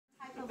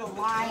the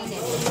line and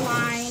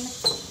A-line.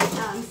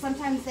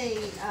 Sometimes they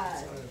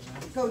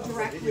go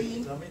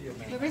directly.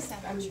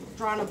 I'm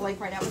drawing a blank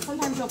right now, but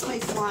sometimes they'll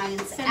place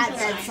lines at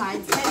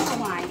bedside, central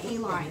line,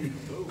 A-line.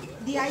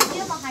 The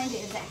idea behind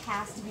it is it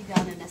has to be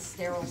done in a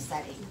sterile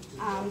setting.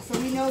 So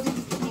we know that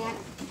you can't.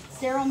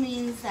 Sterile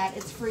means that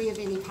it's free of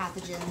any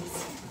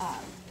pathogens.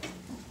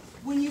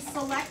 When you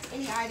select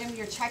any item,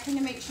 you're checking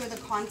to make sure the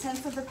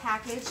contents of the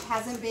package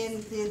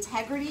the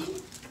integrity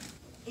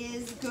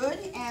is good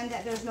and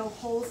that there's no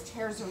holes,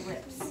 tears, or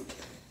rips.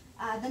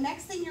 The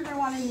next thing you're going to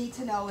want to need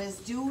to know is,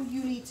 do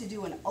you need to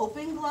do an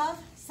open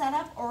glove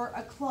setup or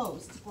a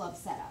closed glove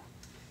setup?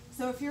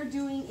 So if you're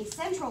doing a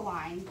central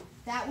line,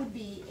 that would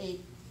be a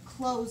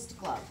closed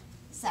glove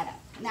setup.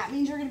 And that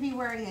means you're going to be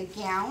wearing a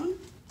gown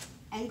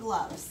and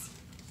gloves.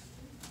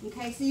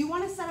 Okay, so you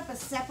want to set up a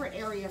separate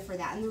area for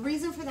that. And the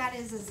reason for that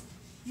is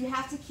you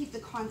have to keep the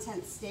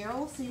content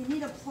sterile, so you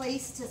need a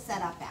place to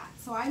set up at.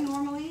 So I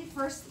normally,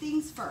 first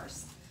things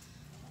first,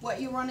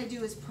 what you want to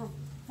do is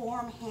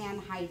perform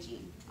hand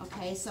hygiene.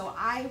 Okay, so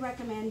I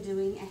recommend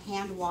doing a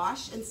hand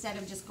wash instead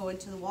of just going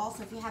to the wall.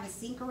 So if you have a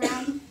sink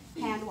around,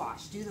 hand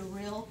wash. Do the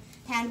real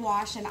hand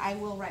wash, and I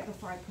will right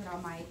before I put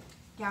on my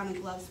gown and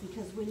gloves,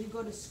 because when you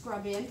go to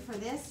scrub in for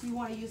this, you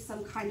want to use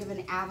some kind of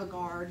an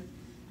Avogard,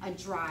 a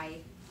dry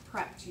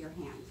prep to your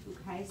hand.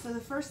 Okay, so the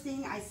first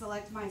thing, I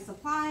select my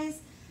supplies.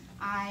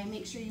 I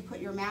make sure you put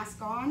your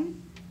mask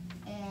on,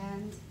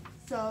 and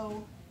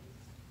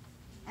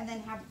then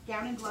have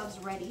gown and gloves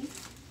ready.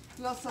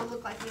 We also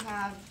look like we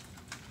have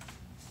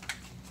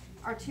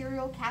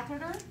arterial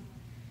catheter,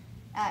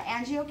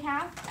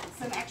 angiocath,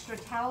 some extra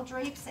towel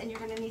drapes, and you're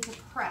going to need to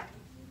prep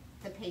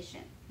the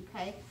patient.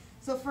 Okay,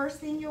 so first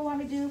thing you'll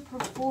want to do,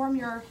 perform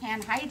your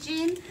hand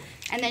hygiene,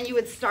 and then you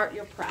would start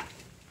your prep.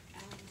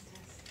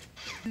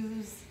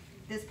 Use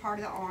this part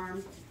of the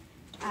arm.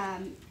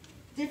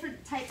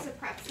 Different types of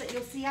preps that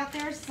you'll see out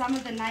there. Some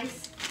of the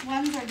nice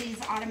ones are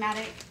these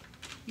automatic.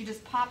 You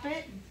just pop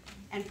it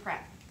and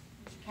prep.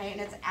 Okay,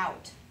 and it's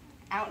out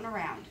and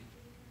around,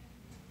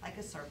 like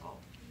a circle.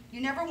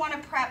 You never want to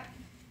prep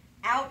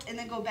out and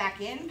then go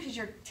back in, because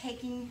you're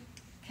taking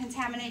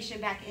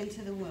contamination back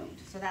into the wound.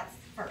 So that's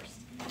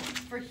first.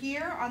 For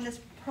here, on this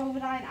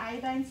providine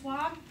iodine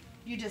swab,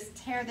 you just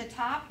tear the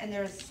top, and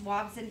there's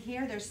swabs in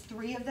here. There's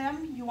 3 of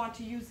them. You want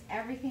to use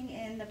everything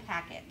in the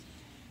packet.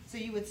 So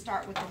you would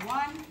start with the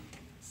one,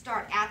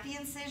 start at the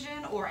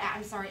incision, or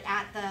at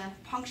the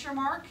puncture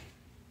mark.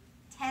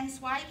 10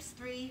 swipes,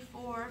 3,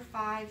 4,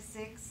 5,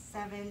 6,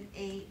 7,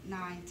 8,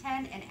 9,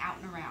 10, and out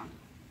and around.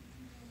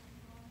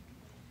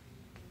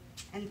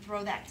 And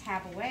throw that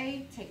tab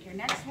away. Take your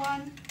next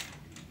one.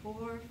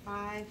 4,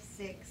 5,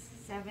 6,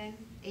 7,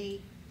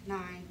 8, 9,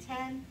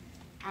 10,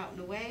 out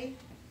and away.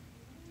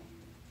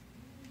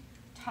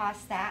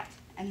 Toss that,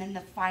 and then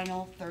the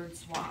final 3rd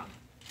swab.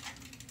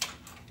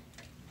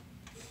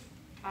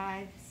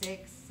 5,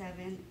 6,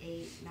 7,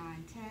 8,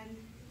 9, 10,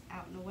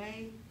 out and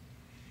away.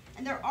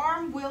 And their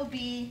arm will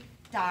be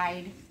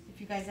dyed. If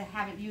you guys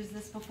haven't used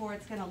this before,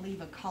 it's going to leave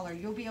a color.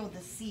 You'll be able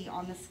to see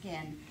on the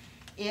skin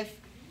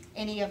if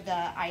any of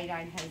the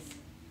iodine has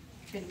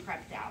been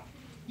prepped out.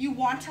 You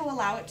want to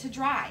allow it to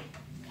dry.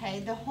 Okay,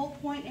 the whole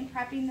point in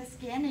prepping the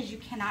skin is you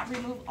cannot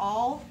remove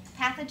all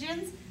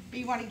pathogens, but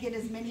you want to get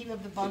as many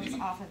of the bugs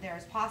off of there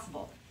as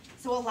possible.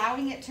 So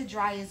allowing it to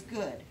dry is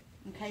good.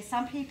 Okay,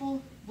 some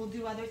people will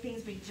do other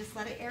things, but you just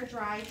let it air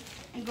dry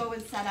and go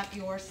and set up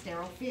your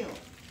sterile field.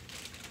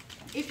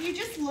 If you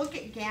just look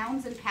at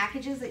gowns and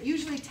packages, it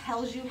usually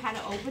tells you how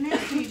to open it.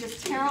 So you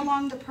just tear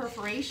along the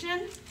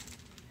perforation.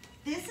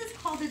 This is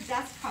called a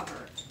dust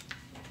cover.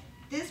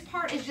 This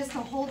part is just to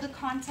hold the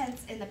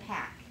contents in the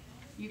pack.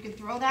 You can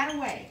throw that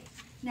away.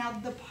 Now,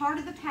 the part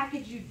of the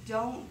package you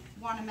don't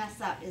want to mess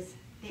up is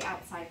the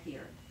outside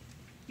here.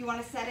 You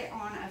want to set it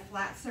on a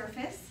flat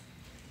surface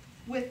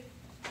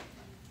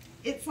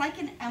it's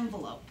like an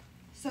envelope.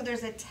 So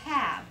there's a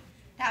tab.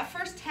 That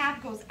first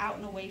tab goes out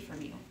and away from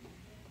you.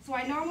 So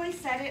I normally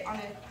set it on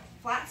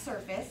a flat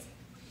surface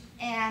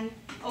and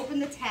open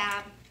the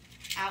tab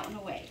out and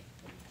away.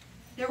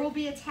 There will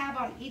be a tab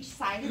on each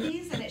side of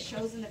these, and it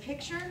shows in the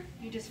picture.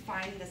 You just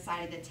find the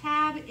side of the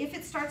tab. If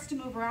it starts to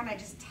move around, I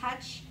just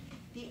touch.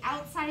 The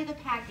outside of the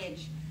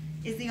package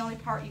is the only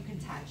part you can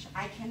touch.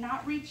 I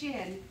cannot reach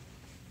in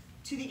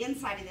to the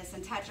inside of this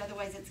and touch,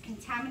 otherwise it's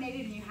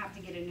contaminated and you have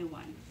to get a new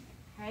one.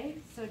 Okay,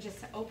 so just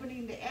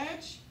opening the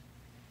edge.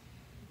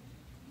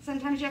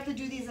 Sometimes you have to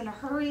do these in a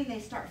hurry and they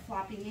start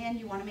flopping in.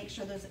 You want to make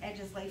sure those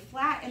edges lay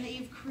flat and that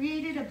you've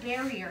created a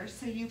barrier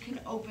so you can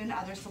open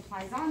other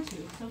supplies onto.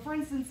 So for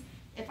instance,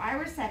 if I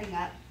were setting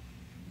up,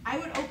 I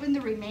would open the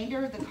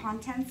remainder of the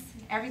contents,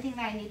 everything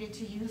that I needed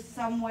to use,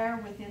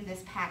 somewhere within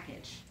this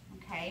package.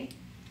 Okay,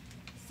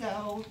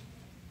 so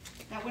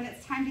that when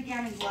it's time to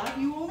gown and glove,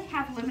 you only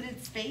have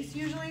limited space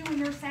usually when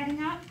you're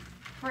setting up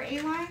for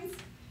A-lines.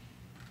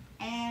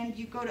 And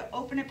you go to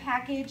open a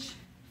package,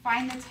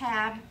 find the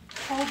tab,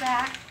 pull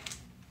back,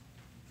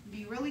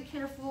 be really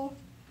careful,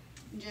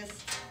 and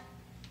just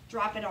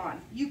drop it on.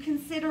 You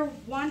consider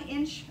 1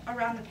 inch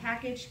around the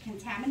package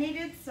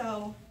contaminated,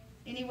 so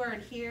Anywhere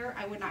in here,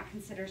 I would not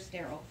consider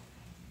sterile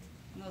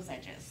on those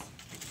edges.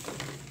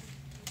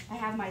 I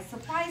have my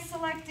supplies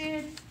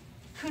selected.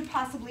 Could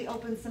possibly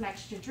open some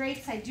extra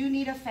drapes. I do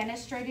need a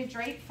fenestrated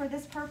drape for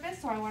this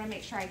purpose, so I want to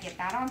make sure I get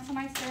that onto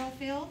my sterile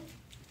field.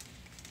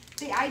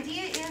 The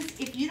idea is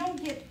if you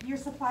don't get your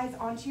supplies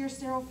onto your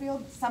sterile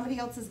field, somebody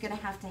else is going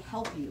to have to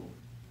help you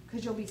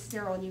because you'll be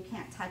sterile and you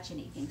can't touch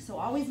anything. So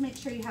always make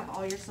sure you have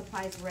all your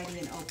supplies ready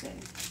and open.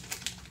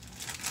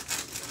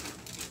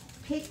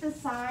 Pick the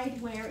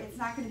side where it's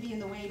not going to be in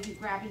the way of you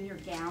grabbing your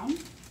gown.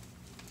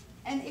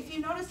 And if you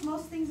notice,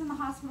 most things in the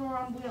hospital are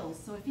on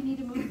wheels, so if you need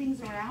to move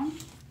things around,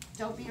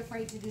 don't be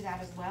afraid to do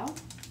that as well.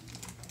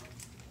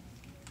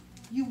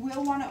 You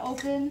will want to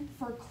open,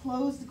 for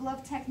closed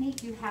glove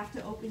technique, you have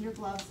to open your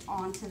gloves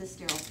onto the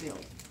sterile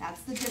field.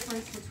 That's the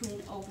difference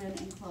between open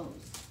and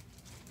closed.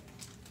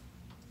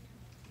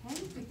 Okay?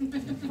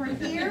 For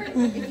here,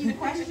 if you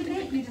question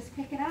it, you just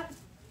pick it up,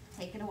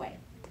 take it away.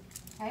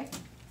 Okay?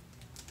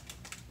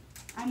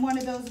 I'm one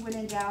of those, when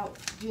in doubt,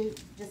 you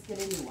just get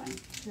a new one,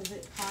 because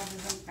it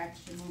causes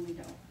infection when we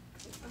don't.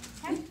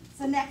 Okay?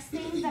 So next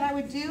thing that I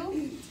would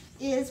do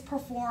is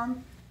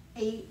perform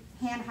a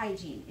hand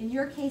hygiene. In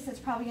your case, it's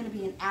probably going to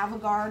be an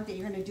Avogard that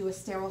you're going to do a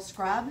sterile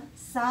scrub.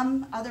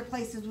 Some other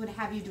places would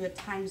have you do a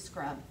time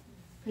scrub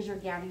because you're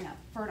gowning up.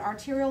 For an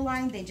arterial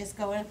line, they just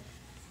go in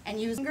and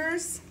use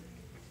fingers.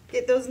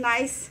 Get those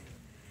nice,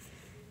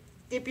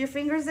 dip your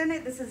fingers in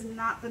it. This is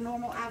not the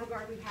normal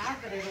Avogard we have,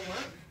 but it'll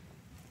work.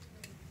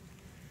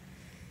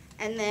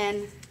 And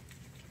then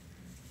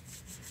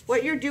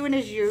what you're doing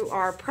is you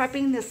are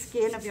prepping the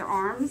skin of your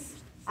arms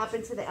up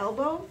into the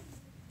elbow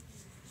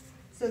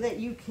so that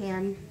you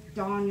can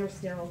don your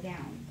sterile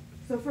gown.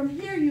 So from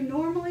here, you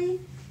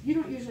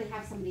don't usually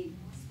have somebody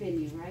spin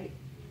you, right,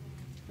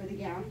 for the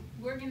gown?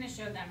 We're going to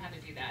show them how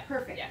to do that.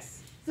 Perfect.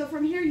 Yes. So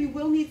from here, you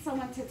will need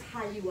someone to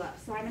tie you up.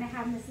 So I'm going to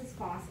have Mrs.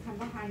 Foss come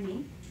behind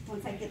me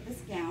once I get this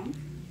gown.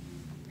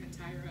 We're going to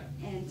tie her up.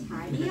 And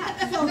tie me up.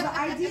 So the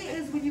idea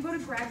is when you go to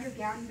grab your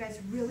gown, you guys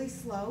really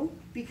slow,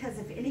 because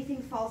if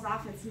anything falls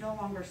off, it's no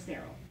longer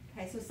sterile.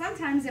 Okay, so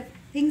sometimes if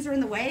things are in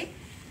the way,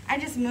 I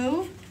just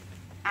move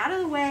out of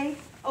the way,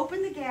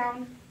 open the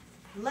gown,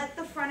 let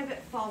the front of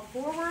it fall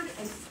forward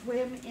and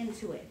swim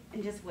into it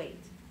and just wait.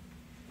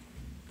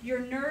 Your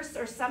nurse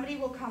or somebody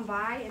will come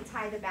by and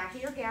tie the back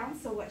of your gown.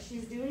 So what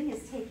she's doing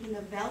is taking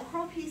the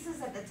Velcro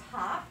pieces at the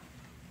top.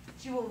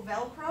 She will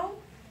Velcro.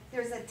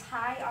 There's a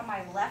tie on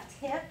my left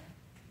hip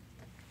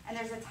and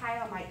there's a tie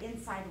on my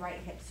inside right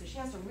hip. So she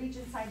has to reach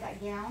inside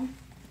that gown,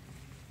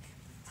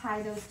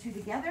 tie those two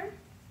together,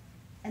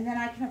 and then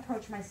I can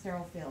approach my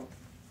sterile field.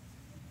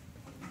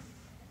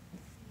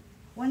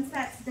 Once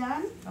that's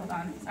done, Hold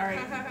on. Sorry.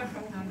 I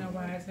don't know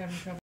why I was having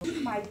trouble.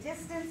 my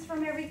distance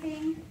from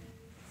everything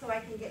so I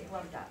can get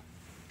gloved up.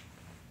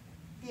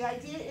 The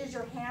idea is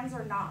your hands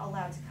are not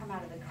allowed to come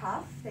out of the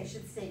cuff. They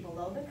should stay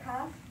below the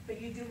cuff,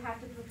 but you do have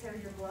to prepare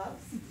your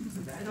gloves.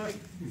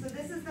 So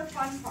this is the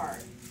fun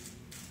part.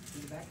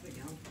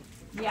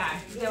 Yeah,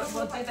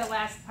 we'll do the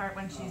last part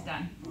when she's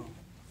done.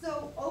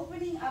 So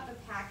opening up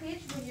a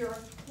package when you're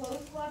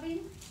close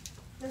gloving,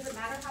 doesn't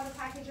matter how the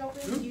package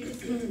opens, you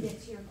just need to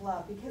get to your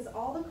glove because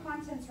all the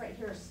contents right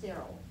here are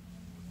sterile.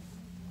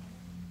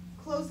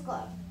 Closed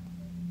glove.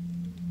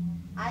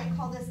 I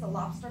call this the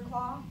lobster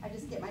claw. I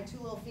just get my two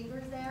little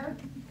fingers there,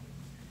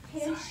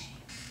 pinch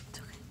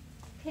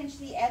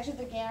the edge of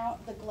the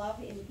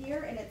glove in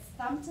here, and it's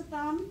thumb to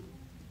thumb.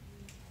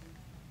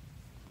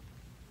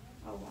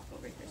 I'll walk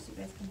over here so you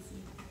guys can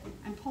see.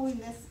 I'm pulling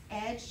this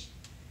edge,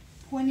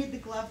 pointed the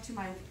glove to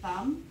my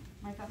thumb.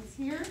 My thumb's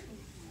here.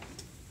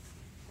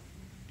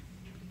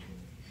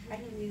 I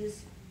can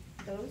use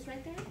those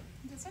right there.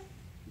 This one?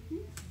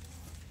 Mm-hmm.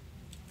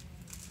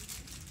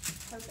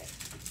 Perfect.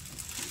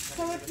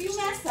 So if you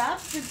mess up,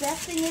 the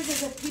best thing is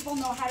if people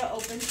know how to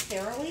open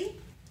sterilely.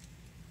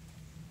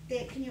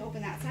 Can you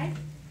open that side?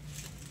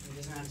 It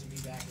doesn't have to be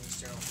back in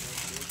sterile.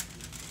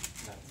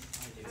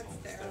 That's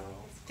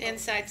sterile. The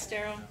inside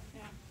sterile.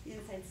 Yeah. The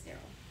inside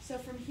sterile. So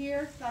from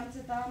here, thumb to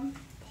thumb,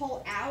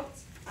 pull out,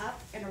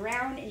 up and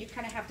around, and you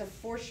kind of have to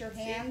force your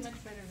hand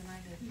much better than I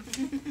did.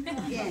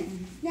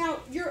 in. Now,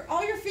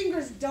 all your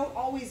fingers don't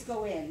always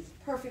go in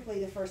perfectly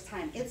the first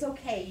time. It's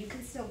okay. You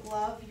can still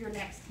glove your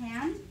next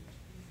hand.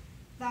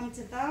 Thumb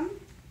to thumb.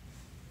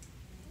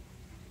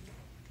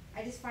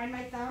 I just find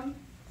my thumb,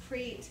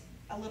 create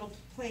a little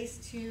place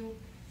to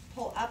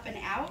pull up and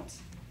out,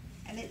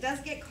 and it does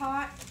get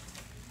caught.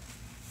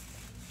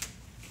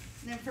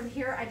 And then from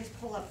here, I just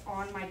pull up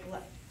on my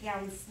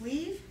gown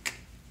sleeve,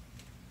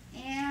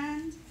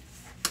 and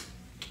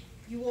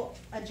you will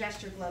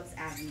adjust your gloves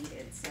as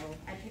needed. So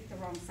I picked the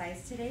wrong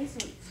size today,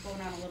 so it's going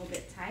on a little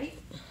bit tight.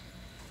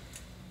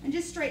 And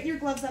just straighten your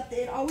gloves up.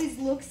 It always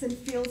looks and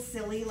feels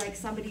silly, like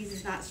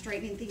somebody's not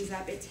straightening things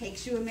up. It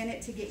takes you a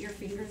minute to get your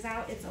fingers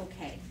out. It's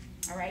okay.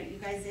 All right, you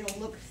guys, it'll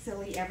look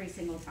silly every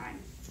single time.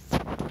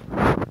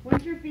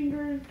 Once your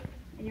fingers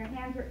and your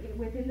hands are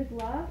within the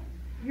glove,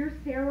 you're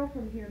sterile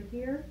from here to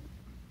here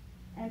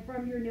and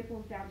from your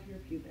nipples down to your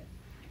pubis.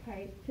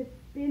 Okay, to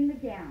spin the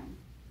gown.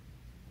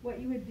 what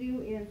you would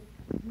do is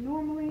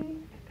normally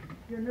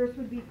your nurse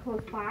would be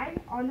close by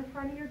on the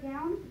front of your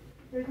gown.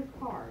 There's a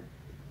card.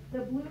 The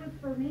blue is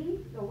for me,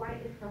 the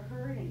white is for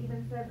her, and it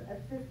even says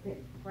assistant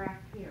graph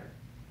here.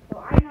 So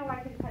I know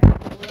I can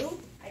touch the blue.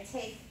 I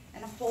take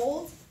and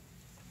hold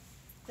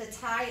the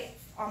tie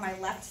on my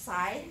left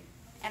side,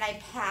 and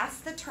I pass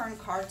the turn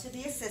card to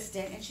the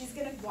assistant, and she's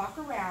going to walk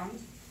around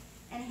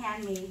and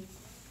hand me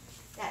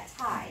that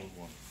tie.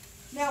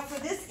 Now for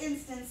this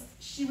instance,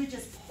 she would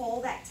just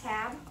pull that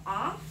tab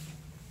off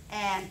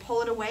and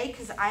pull it away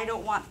because I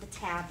don't want the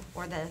tab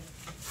or the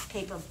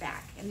paper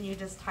back. And you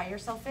just tie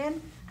yourself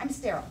in. I'm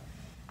sterile.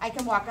 I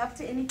can walk up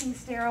to anything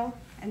sterile,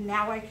 and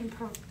now I can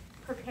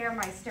prepare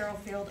my sterile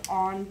field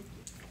on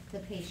the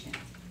patient.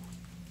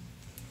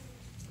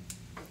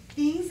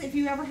 These, if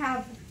you ever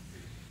have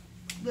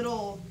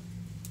little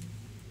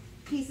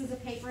pieces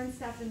of paper and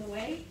stuff in the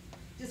way,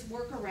 just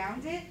work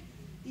around it.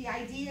 The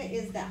idea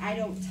is that I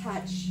don't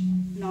touch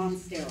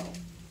non-sterile.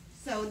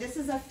 So this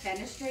is a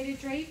fenestrated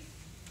drape.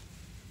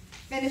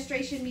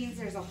 Fenestration means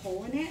there's a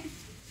hole in it.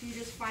 So you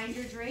just find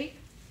your drape,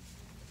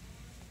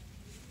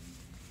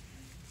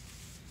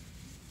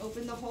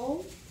 open the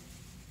hole,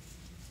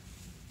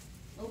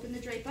 open the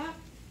drape up,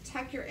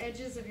 tuck your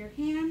edges of your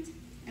hand,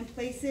 and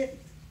place it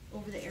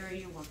over the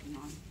area you're working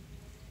on.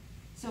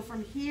 So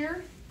from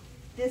here,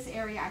 this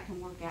area I can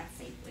work at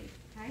safely,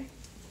 okay?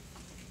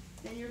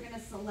 Then you're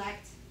gonna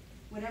select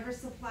whatever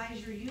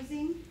supplies you're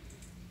using,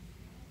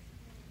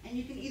 and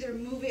you can either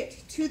move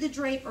it to the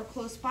drape or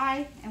close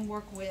by and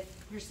work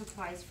with your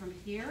supplies from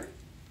here.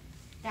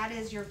 That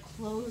is your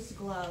closed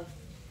glove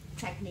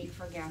technique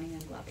for gowning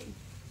and gloving,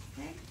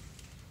 okay?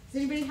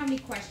 Does anybody have any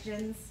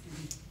questions?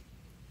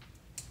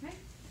 Okay.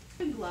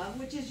 Open glove,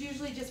 which is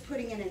usually just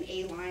putting in an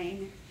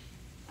A-line.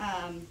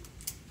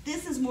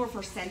 This is more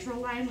for central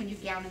line when you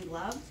gown and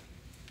glove.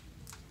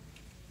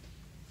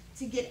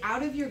 To get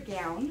out of your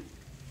gown,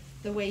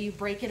 the way you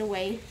break it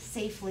away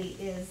safely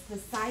is the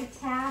side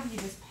tab, you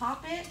just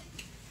pop it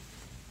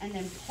and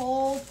then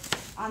pull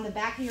on the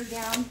back of your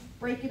gown,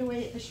 break it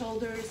away at the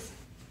shoulders,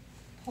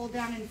 pull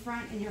down in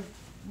front, and you're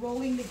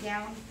rolling the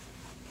gown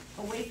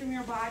away from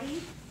your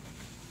body.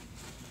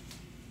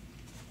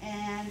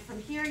 And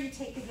from here you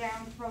take the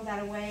gown, throw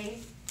that away,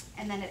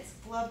 and then it's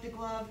glove to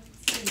glove,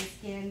 skin to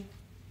skin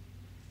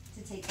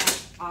to take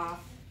that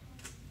off,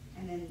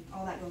 and then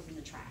all that goes in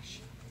the trash,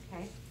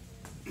 okay?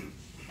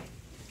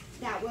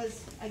 That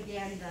was,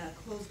 again, the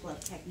closed glove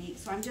technique.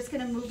 So I'm just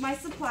gonna move my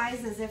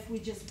supplies as if we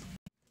just,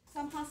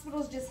 some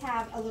hospitals just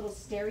have a little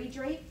steri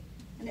drape,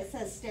 and it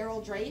says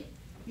sterile drape.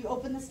 You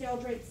open the sterile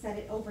drape, set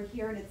it over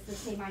here, and it's the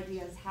same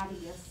idea as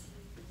having this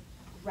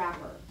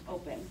wrapper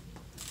open.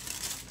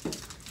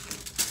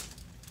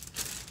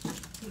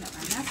 Clean up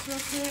my mess real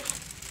quick.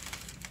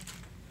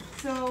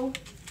 So,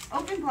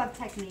 open glove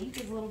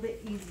technique is a little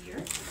bit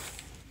easier.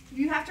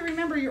 You have to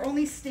remember you're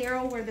only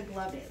sterile where the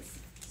glove is.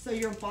 So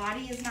your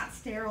body is not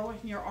sterile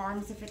in your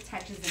arms if it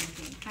touches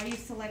anything. How do you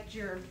select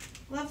your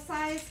glove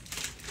size?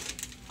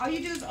 All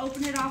you do is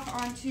open it off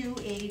onto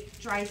a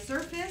dry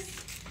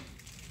surface.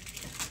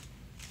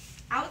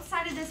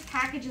 Outside of this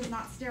package is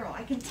not sterile.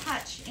 I can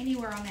touch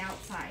anywhere on the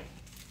outside.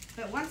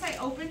 But once I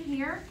open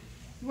here,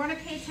 you want to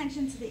pay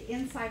attention to the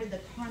inside of the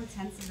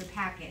contents of the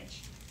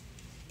package.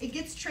 It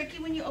gets tricky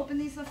when you open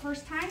these the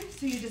first time,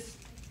 so you just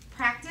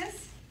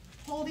practice,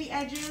 pull the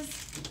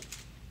edges.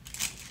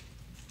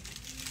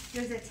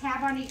 There's a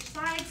tab on each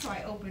side, so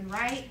I open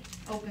right,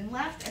 open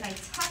left, and I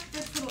tuck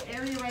this little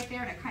area right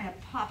there, and it kind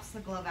of pops the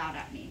glove out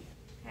at me,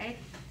 okay?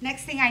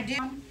 Next thing I do,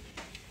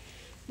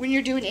 when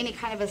you're doing any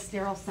kind of a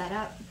sterile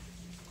setup,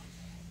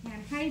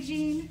 hand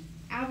hygiene,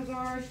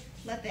 AviGuard,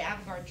 let the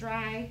AviGuard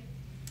dry.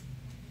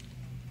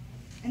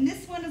 And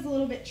this one is a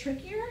little bit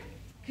trickier,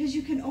 because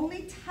you can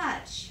only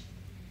touch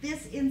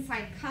this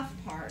inside cuff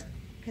part,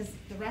 because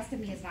the rest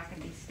of me is not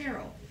going to be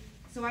sterile.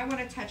 So I want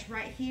to touch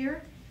right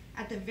here.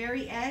 At the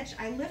very edge,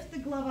 I lift the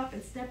glove up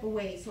and step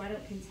away so I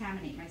don't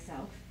contaminate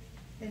myself.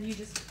 Then you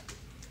just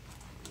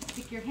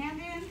stick your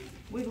hand in,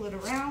 wiggle it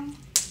around,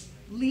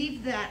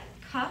 leave that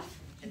cuff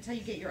until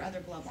you get your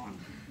other glove on.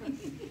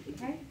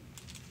 Okay?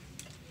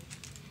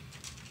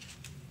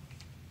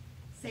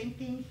 Same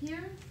thing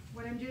here.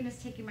 What I'm doing is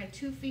taking my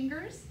 2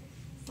 fingers,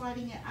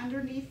 sliding it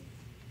underneath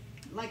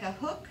like a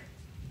hook.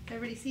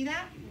 Everybody see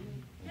that?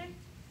 Okay.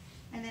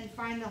 And then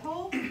find the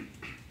hole,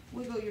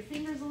 wiggle your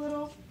fingers a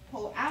little,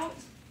 pull out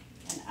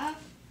and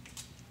up.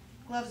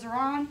 Gloves are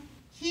on.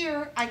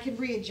 Here I can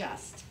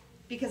readjust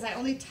because I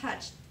only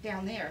touched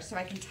down there, so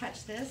I can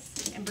touch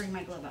this and bring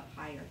my glove up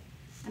higher.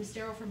 I'm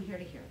sterile from here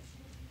to here.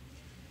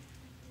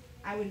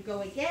 I would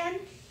go again.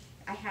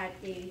 I had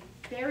a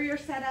barrier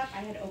set up.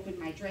 I had opened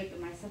my drape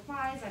and my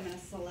supplies. I'm going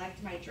to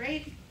select my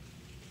drape.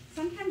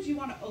 Sometimes you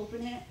want to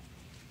open it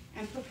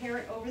and prepare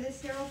it over the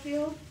sterile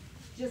field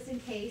just in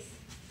case.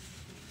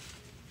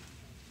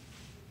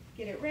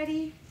 Get it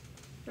ready.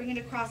 Bring it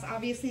across.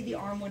 Obviously the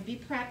arm would be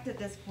prepped at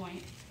this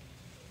point.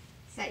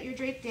 Set your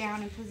drape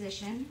down in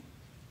position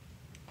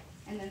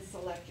and then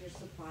select your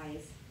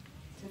supplies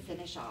to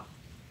finish off.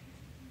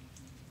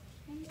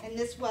 And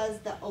this was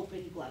the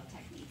open glove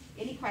technique.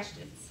 Any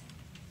questions?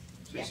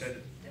 So you Yes.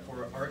 said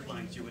for art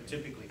lines, you would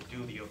typically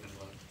do the open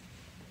glove.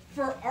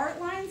 For art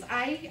lines,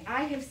 I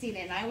have seen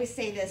it, and I always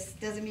say this,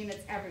 doesn't mean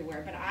it's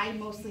everywhere, but I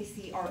mostly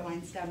see art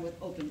lines done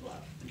with open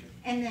glove. Okay.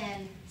 And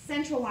then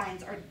central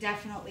lines are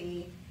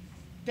definitely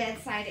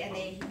bedside, and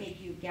they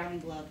make you gown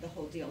and glove, the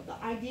whole deal. The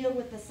idea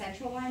with the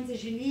central lines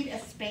is you need a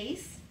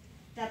space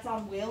that's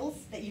on wheels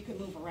that you can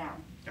move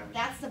around. Got it.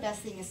 That's the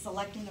best thing, is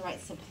selecting the right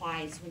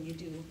supplies when you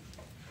do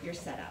your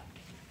setup.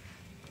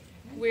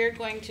 We're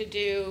going to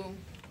do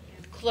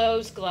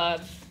closed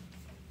glove.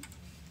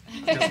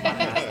 Which one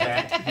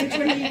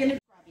are you gonna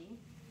scrubbing?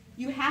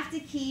 You have to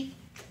keep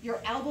your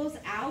elbows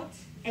out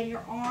and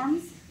your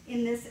arms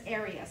in this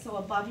area, so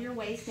above your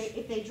waist.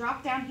 If they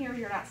drop down here,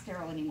 you're not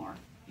sterile anymore.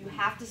 You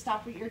have to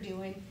stop what you're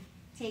doing,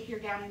 take your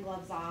gown and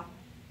gloves off.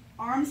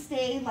 Arms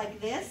stay like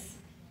this.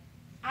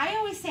 I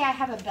always say I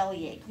have a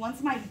bellyache.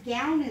 Once my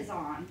gown is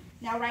on,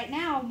 now right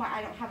now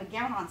I don't have a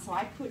gown on, so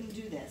I couldn't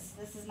do this.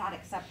 This is not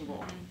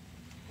acceptable,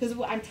 because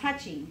I'm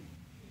touching.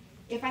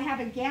 If I have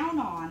a gown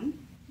on,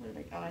 where did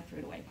I go? I threw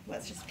it away.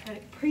 Let's just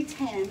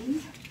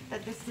pretend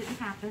that this didn't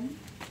happen.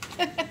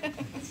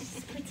 Let's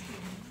just pretend.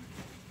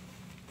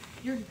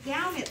 Your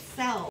gown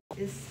itself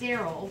is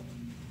sterile,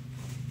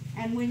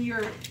 and when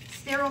you're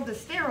sterile to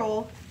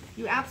sterile,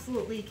 you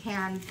absolutely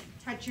can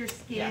touch your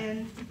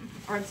skin,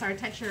 or I'm sorry,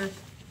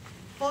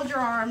 fold your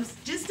arms.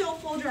 Just don't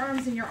fold your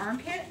arms in your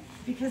armpit,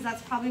 because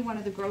that's probably one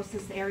of the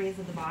grossest areas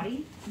of the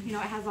body. You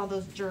know, it has all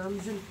those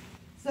germs, and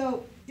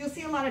so you'll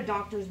see a lot of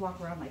doctors walk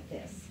around like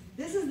this.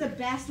 This is the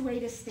best way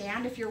to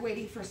stand if you're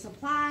waiting for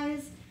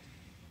supplies,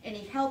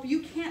 any help.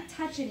 You can't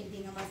touch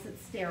anything unless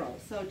it's sterile,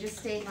 so just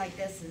staying like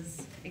this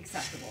is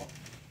acceptable.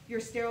 You're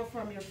sterile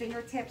from your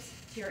fingertips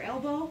to your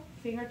elbow,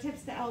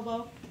 fingertips to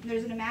elbow, and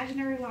there's an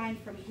imaginary line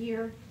from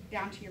here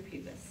down to your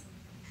pubis.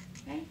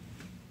 Okay?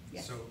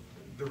 Yes. So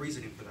the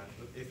reasoning for that,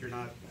 if you're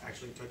not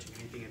actually touching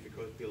anything, if it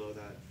goes below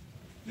that,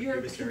 the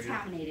You're pubis area?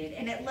 contaminated,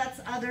 and it lets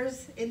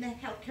others in the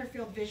healthcare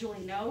field visually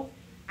know,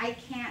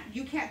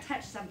 you can't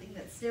touch something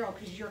that's sterile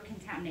because you're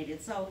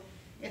contaminated. So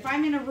if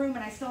I'm in a room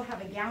and I still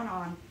have a gown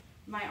on,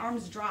 my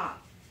arms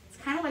drop.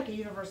 It's kind of like a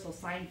universal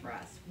sign for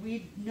us.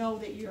 We know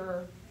that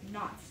you're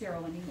not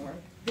sterile anymore.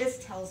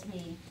 This tells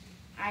me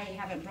I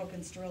haven't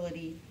broken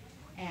sterility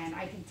and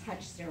I can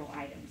touch sterile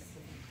items.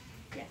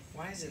 Yes.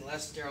 Why is it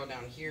less sterile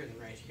down here than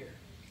right here?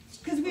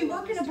 Because we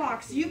work in a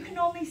box. You can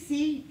only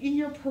see in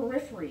your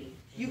periphery.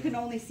 You can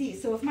only see.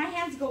 So if my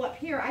hands go up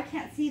here, I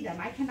can't see them.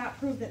 I cannot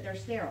prove that they're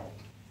sterile.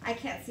 I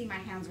can't see my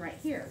hands right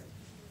here.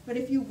 But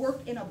if you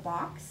work in a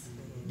box,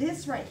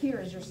 this right here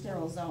is your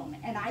sterile zone,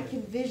 and I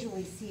can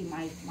visually see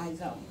my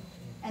zone.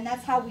 And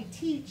that's how we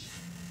teach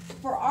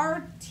for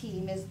our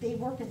team, is they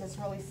work in this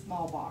really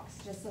small box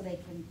just so they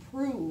can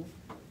prove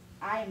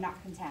I am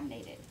not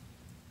contaminated.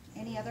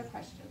 Any other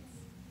questions?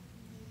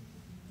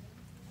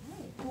 All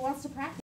right. Who wants to practice?